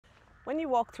When you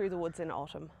walk through the woods in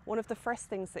autumn, one of the first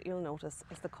things that you'll notice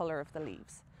is the colour of the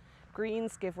leaves.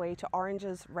 Greens give way to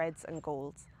oranges, reds and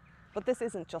golds, but this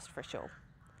isn't just for show.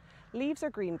 Leaves are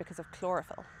green because of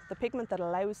chlorophyll, the pigment that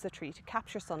allows the tree to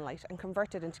capture sunlight and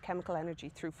convert it into chemical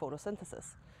energy through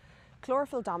photosynthesis.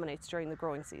 Chlorophyll dominates during the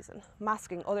growing season,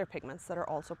 masking other pigments that are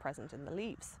also present in the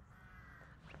leaves.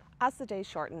 As the days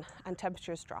shorten and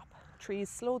temperatures drop, trees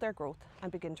slow their growth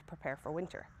and begin to prepare for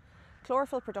winter.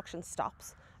 Chlorophyll production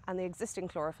stops and the existing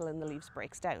chlorophyll in the leaves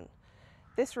breaks down.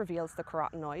 This reveals the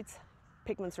carotenoids,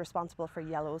 pigments responsible for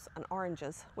yellows and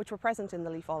oranges, which were present in the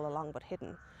leaf all along but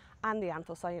hidden, and the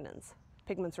anthocyanins,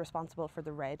 pigments responsible for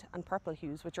the red and purple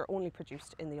hues which are only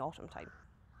produced in the autumn time.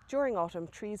 During autumn,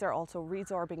 trees are also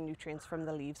resorbing nutrients from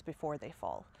the leaves before they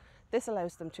fall. This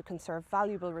allows them to conserve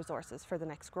valuable resources for the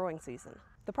next growing season.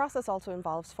 The process also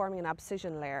involves forming an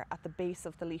abscission layer at the base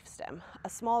of the leaf stem, a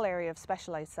small area of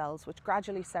specialised cells which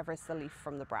gradually severs the leaf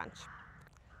from the branch.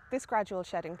 This gradual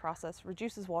shedding process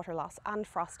reduces water loss and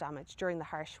frost damage during the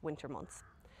harsh winter months.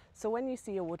 So when you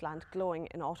see a woodland glowing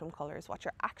in autumn colours, what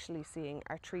you're actually seeing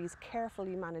are trees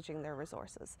carefully managing their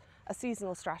resources, a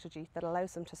seasonal strategy that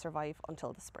allows them to survive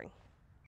until the spring.